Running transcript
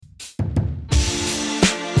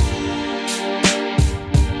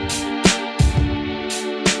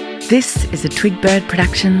This is a Twigbird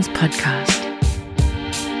Productions podcast.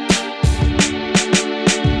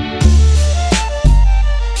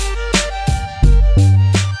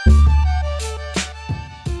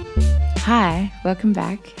 Hi, welcome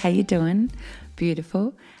back. How you doing?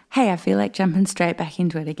 Beautiful. Hey, I feel like jumping straight back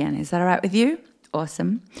into it again. Is that all right with you?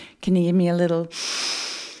 Awesome. Can you give me a little...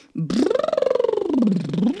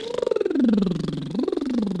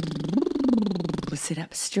 Sit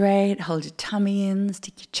up straight, hold your tummy in,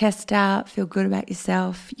 stick your chest out, feel good about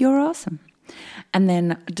yourself. You're awesome. And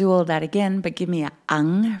then do all that again, but give me a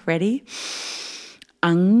Ready?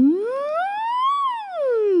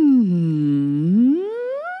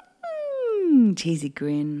 Cheesy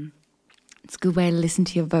grin. It's a good way to listen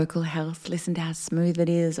to your vocal health. Listen to how smooth it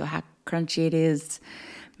is or how crunchy it is.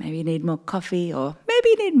 Maybe you need more coffee or maybe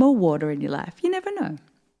you need more water in your life. You never know.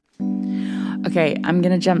 Okay, I'm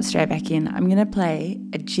going to jump straight back in. I'm going to play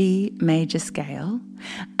a G major scale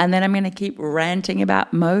and then I'm going to keep ranting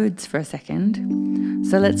about modes for a second.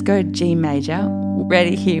 So let's go G major.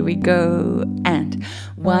 Ready? Here we go. And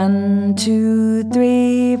 1, 2,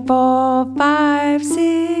 3, 4, 5,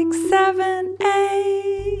 6, 7, 8.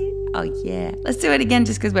 Oh yeah. Let's do it again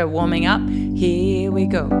just because we're warming up. Here we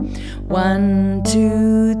go. 1,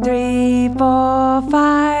 2, 3, 4,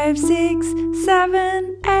 5, 6,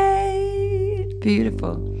 7, 8.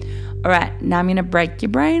 Beautiful. All right, now I'm going to break your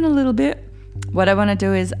brain a little bit. What I want to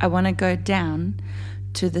do is I want to go down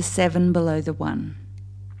to the 7 below the 1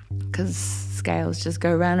 because scales just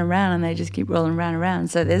go round and round and they just keep rolling round and round.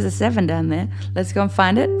 So there's a 7 down there. Let's go and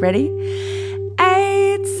find it. Ready?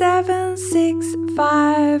 8, 7, 6,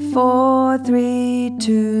 5, 4, 3,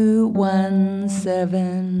 2, 1,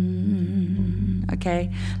 7. Okay,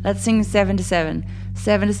 let's sing 7 to 7.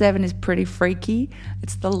 7 to 7 is pretty freaky.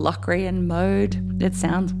 It's the Locrian mode. It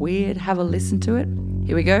sounds weird. Have a listen to it.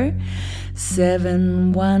 Here we go.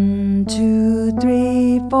 7, 1, 2,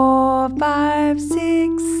 3, 4, 5,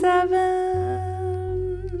 6,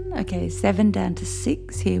 7. Okay, 7 down to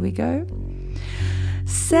 6. Here we go.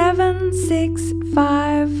 7, 6,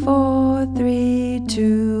 5, 4, 3,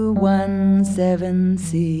 2, 1, 7,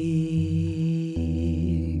 6.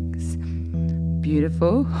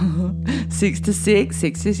 Beautiful. 6 to 6.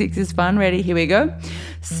 6 to 6 is fun. Ready? Here we go.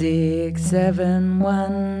 6, 7,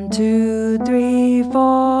 1, 2, 3,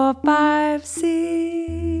 4, 5,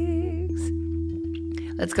 6.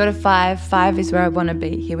 Let's go to 5. 5 is where I want to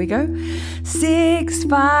be. Here we go. 6,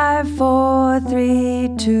 5, 4, 3,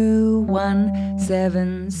 2, 1,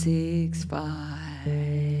 7, 6, 5.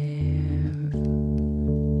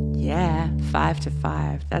 Yeah, 5 to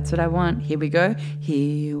 5. That's what I want. Here we go.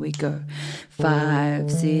 Here we go. 5,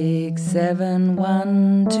 6, 7,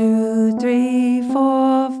 1, 2, 3,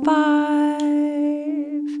 4, 5.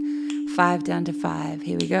 5 down to 5.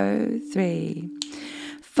 Here we go. 3.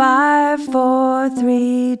 5, 4,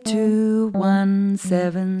 3, 2, 1,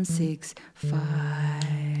 7, 6, 5.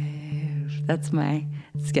 It's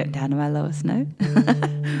getting down to my lowest note.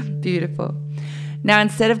 Beautiful. Now,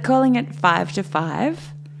 instead of calling it 5 to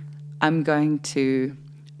 5, I'm going to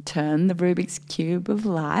turn the Rubik's Cube of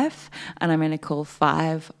life and I'm going to call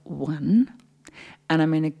 5 1 and I'm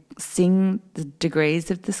going to sing the degrees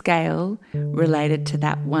of the scale related to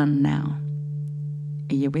that 1 now.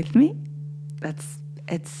 Are you with me?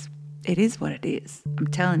 It is what it is. I'm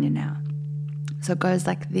telling you now. So it goes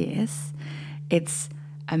like this. It's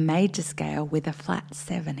a major scale with a flat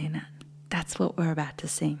 7 in it. That's what we're about to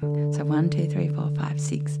sing. So 1, 2, 3, 4, 5,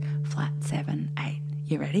 6, flat 7, 8.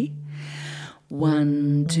 You ready?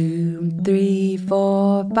 1, 2, 3,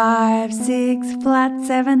 4, 5, 6, flat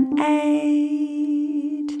 7,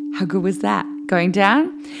 8. How good was that? Going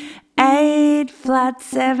down? 8, flat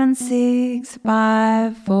 7, 6,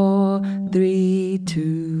 5, 4, 3,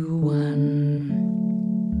 2,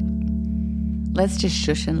 1. Let's just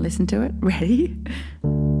shush and listen to it. Ready?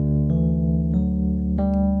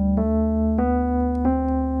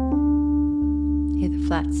 Hear the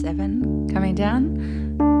flat 7 coming down.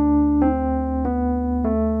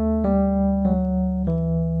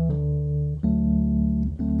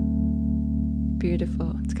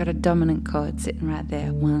 Beautiful. It's got a dominant chord sitting right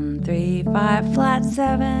there. 1, 3, 5, flat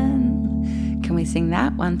 7. Can we sing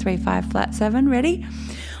that? 1, 3, 5, flat 7. Ready?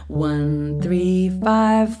 1, 3,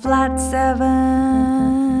 5, flat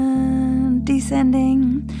 7.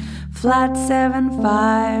 Descending. Flat 7,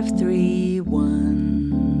 5, 3,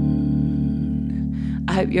 1.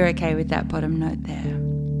 I hope you're okay with that bottom note there.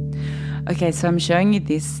 Okay, so I'm showing you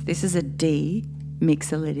this. This is a D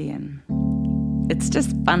Mixolydian. It's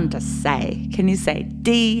just fun to say. Can you say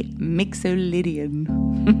D Mixolydian?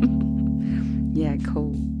 Yeah,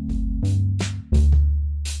 cool.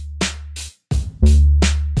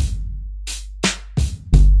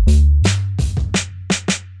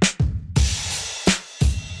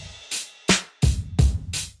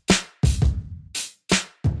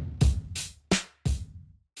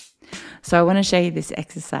 So I want to show you this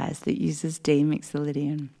exercise that uses D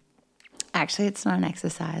Mixolydian. Actually, it's not an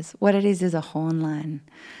exercise. What it is a horn line.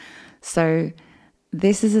 So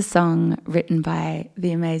this is a song written by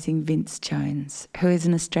the amazing Vince Jones, who is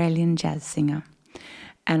an Australian jazz singer.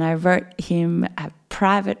 And I wrote him a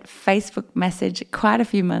private Facebook message quite a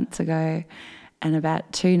few months ago. And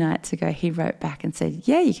about 2 nights ago, he wrote back and said,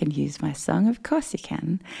 yeah, you can use my song. Of course you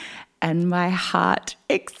can. And my heart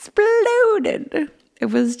exploded. It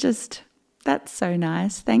was just, that's so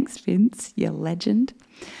nice. Thanks, Vince. You're a legend.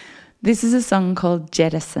 This is a song called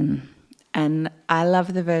Jettison. And I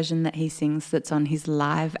love the version that he sings that's on his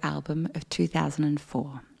live album of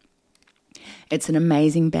 2004. It's an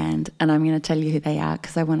amazing band, and I'm going to tell you who they are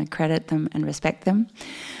because I want to credit them and respect them.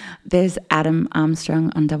 There's Adam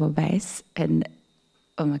Armstrong on double bass, and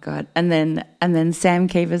oh my God, and then Sam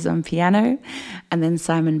Keevers on piano, and then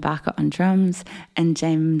Simon Barker on drums, and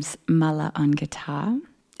James Muller on guitar.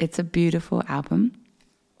 It's a beautiful album.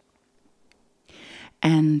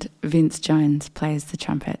 And Vince Jones plays the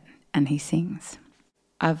trumpet and he sings.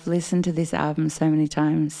 I've listened to this album so many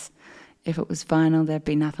times. If it was vinyl, there'd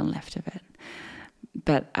be nothing left of it.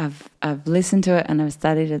 But I've listened to it and I've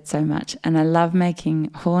studied it so much, and I love making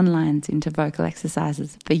horn lines into vocal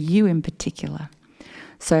exercises for you in particular.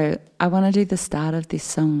 So I want to do the start of this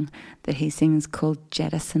song that he sings called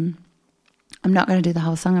Jettison. I'm not going to do the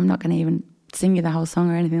whole song. I'm not going to even sing you the whole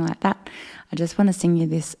song or anything like that. I just want to sing you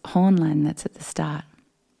this horn line that's at the start.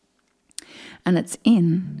 And it's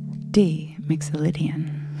in D Mixolydian.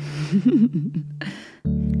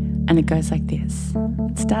 And it goes like this.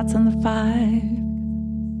 It starts on the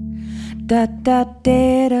 5. Da da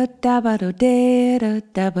da da da ba do da da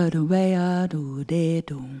da ba do ba do da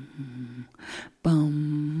do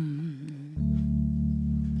bum.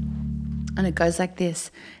 And it goes like this.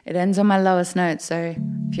 It ends on my lowest note, so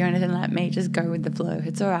if you're anything like me, just go with the flow.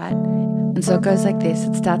 It's all right. And so it goes like this.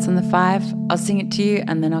 It starts on the 5. I'll sing it to you,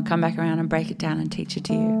 and then I'll come back around and break it down and teach it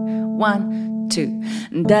to you. 1, 2.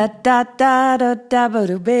 Da da da da da ba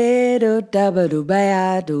do ba do da ba do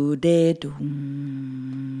ba do da do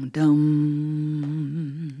dum.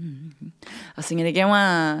 I'll sing it again.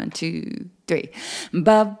 1, 2, 3.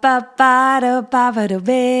 Ba ba ba do ba ba do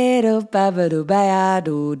ba do ba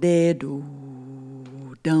do da do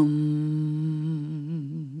dum.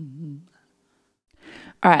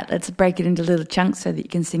 All right, let's break it into little chunks so that you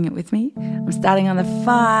can sing it with me. I'm starting on the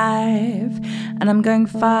 5, and I'm going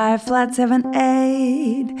 5, flat 7,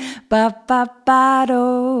 8, ba ba ba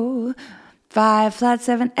do. 5, flat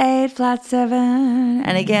 7, 8, flat 7,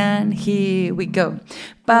 and again, here we go.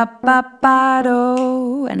 Ba ba ba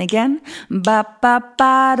do, and again, ba ba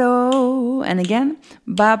ba do, and again,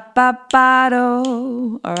 ba ba ba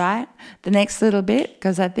do. All right, the next little bit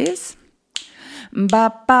goes like this.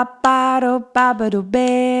 Ba ba ba do ba ba do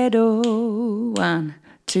ba do. 1,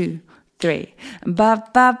 2, 3. Ba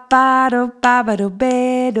ba ba do ba ba do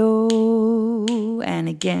ba do. And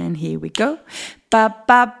again, here we go. Ba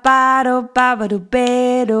ba ba do ba ba do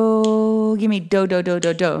ba do. Give me do do do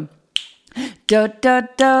do do. Do do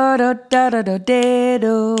do do do do do do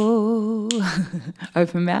do.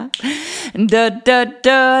 Open mouth. Do do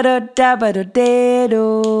do do da ba do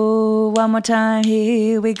do. One more time.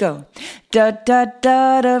 Here we go. Do do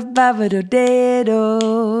do do ba ba do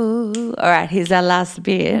do. All right. Here's our last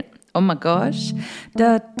bit. Oh my gosh.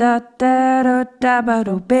 Da da da do da ba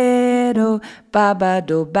do ba ba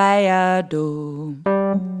do ba do.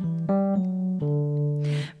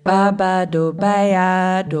 Ba ba do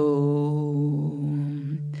ba do.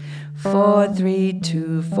 4 3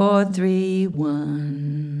 2 4 3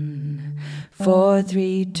 1. 4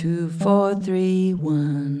 3 2 4 3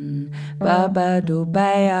 1. Ba ba do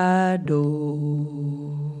ba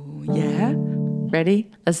do. Yeah. Ready?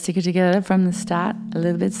 Let's take it together from the start. A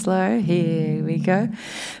little bit slow. Here we go.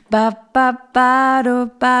 Ba ba ba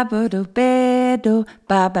do ba ba do ba do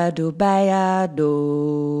ba ba do ba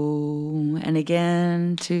do. And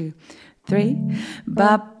again, 2, 3.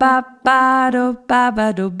 Ba ba ba do ba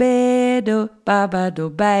ba do ba do ba ba do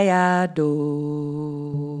ba do.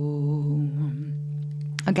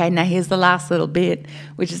 Okay, now here's the last little bit,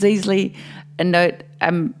 which is easily a note.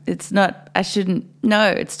 It's not, I shouldn't, no,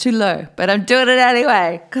 it's too low, but I'm doing it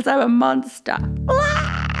anyway because I'm a monster.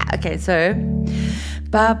 Okay, so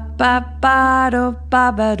ba ba ba do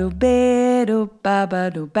ba ba do ba do ba ba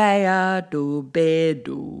do ba do ba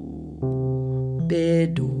do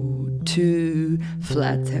 2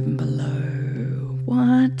 flat 7 below.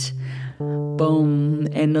 What? Boom,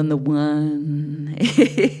 end on the 1.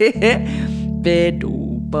 Ba do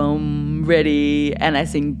bum, ready, and I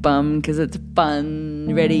sing bum because it's fun.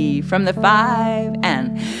 Ready from the 5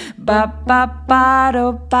 and ba ba ba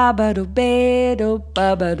do ba ba do be do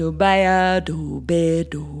ba ba do ba do be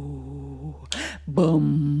do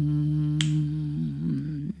bum.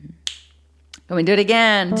 Can we do it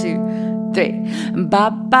again? 2, 3. Ba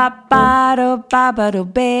ba ba do ba ba do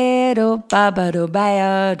be do ba ba do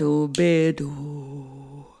ba do be do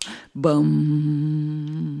bum.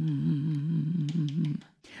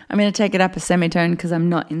 I'm going to take it up a semitone because I'm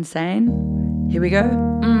not insane. Here we go.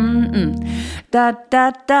 Da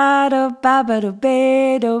da da do ba ba do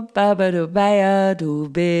be do ba ba do ba do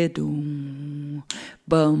be do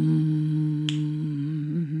bum.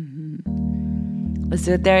 Let's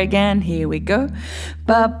do it there again. Here we go.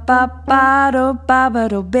 Ba ba ba do ba ba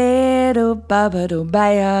do be do ba ba do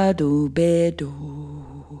ba do be do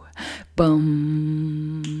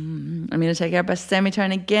bum. I'm going to take it up a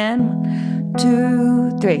semitone again. 1,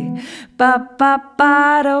 2, 3. Ba ba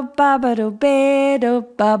ba do ba ba do be do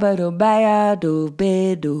ba ba do ba do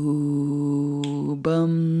be do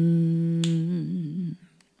bum.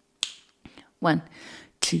 1,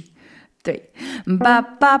 2, 3. Ba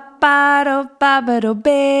ba ba do ba ba do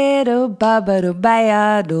be do ba ba do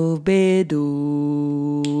ba do be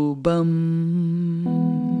do bum.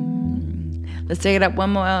 Let's take it up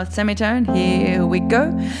one more semitone. Here we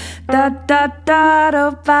go. Da da da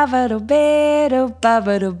do ba ba do be do ba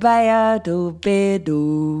ba do ba do be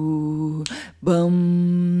do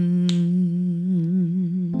bum.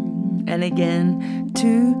 And again,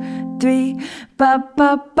 2, 3. Ba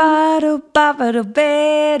ba ba do ba ba do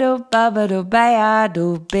be do ba ba do ba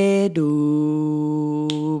do be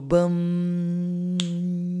do bum.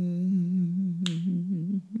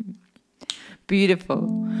 Beautiful.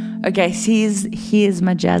 Okay, so here's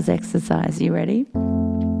my jazz exercise. You ready?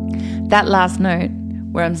 That last note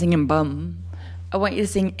where I'm singing bum, I want you to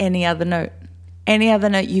sing any other note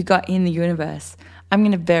you got in the universe. I'm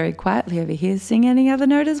going to very quietly over here sing any other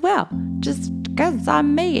note as well, just because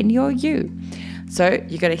I'm me and you're you. So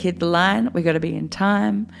you got to hit the line, we got to be in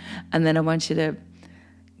time, and then I want you to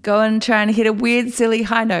go and try and hit a weird, silly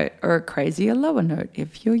high note or a crazier lower note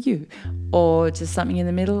if you're you, or just something in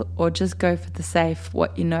the middle, or just go for the safe,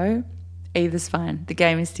 what you know. Either's fine. The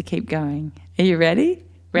game is to keep going. Are you ready?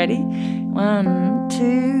 Ready? 1,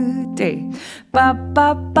 2, 3. Ba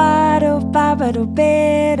ba ba do ba ba do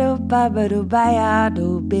be do ba ba do ba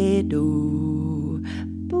do be do.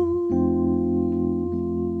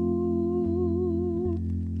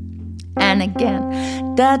 And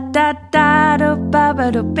again. Da da da do ba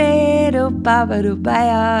ba do be do ba ba do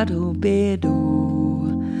ba do be do.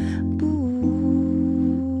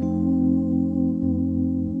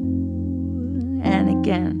 And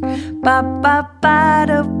again. Ba ba ba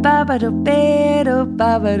do ba ba do be do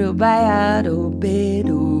ba ba do ba do be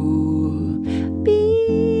do.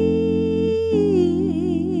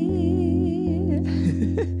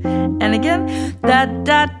 And again. Da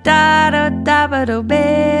da da do da ba do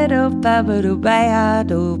be do ba ba do ba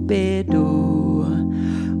do be do.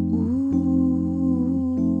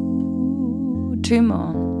 Ooh. 2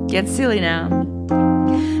 more. Get silly now.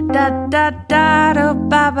 Da da da do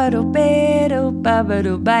ba ba do be do ba ba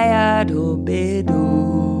do ba do be do.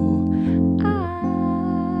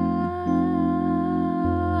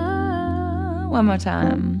 One more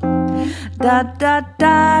time. Da da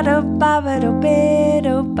da do ba ba do be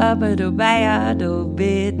do ba ba do ba do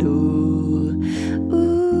be do.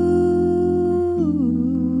 Ooh.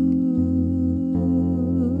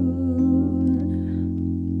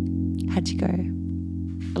 How'd you go?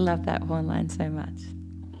 I love that horn line so much.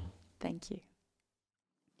 Thank you.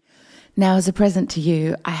 Now, as a present to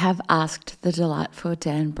you, I have asked the delightful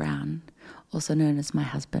Dan Brown, also known as my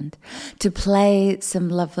husband, to play some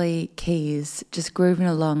lovely keys, just grooving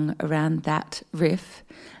along around that riff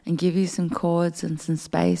and give you some chords and some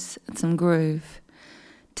space and some groove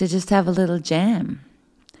to just have a little jam.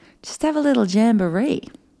 Just have a little jamboree.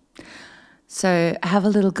 So have a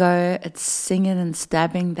little go at singing and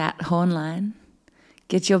stabbing that horn line.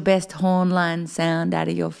 Get your best horn line sound out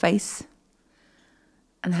of your face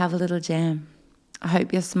and have a little jam. I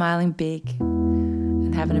hope you're smiling big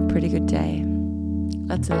and having a pretty good day.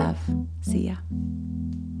 Lots of love. See ya.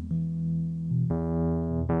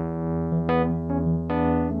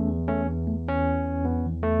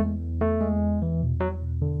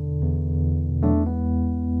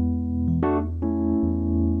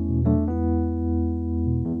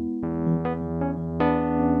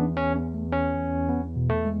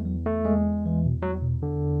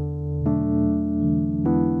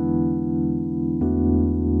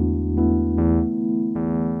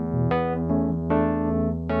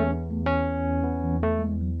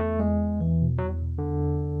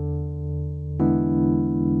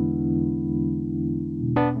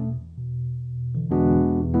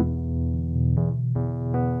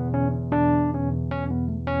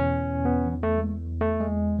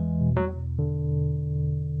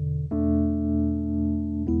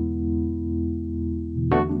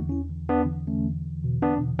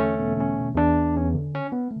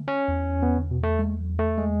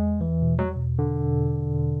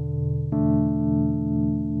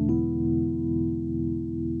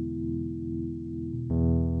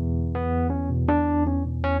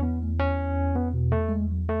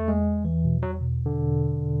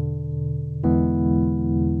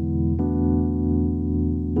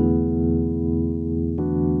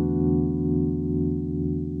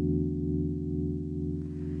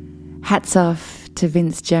 Hats off to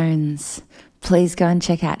Vince Jones. Please go and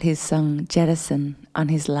check out his song Jettison on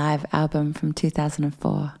his live album from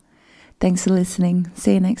 2004. Thanks for listening.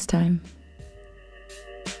 See you next time.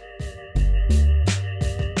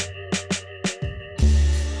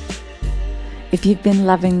 If you've been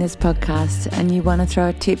loving this podcast and you want to throw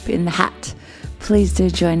a tip in the hat, please do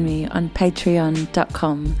join me on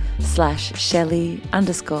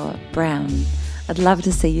patreon.com/Shelley_Brown. I'd love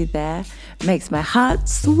to see you there. It makes my heart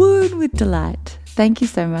swoon with delight. Thank you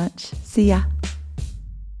so much. See ya.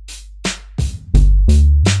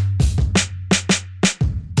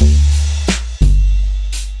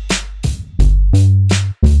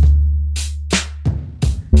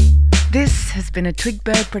 This has been a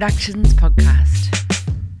Twigbird Productions podcast.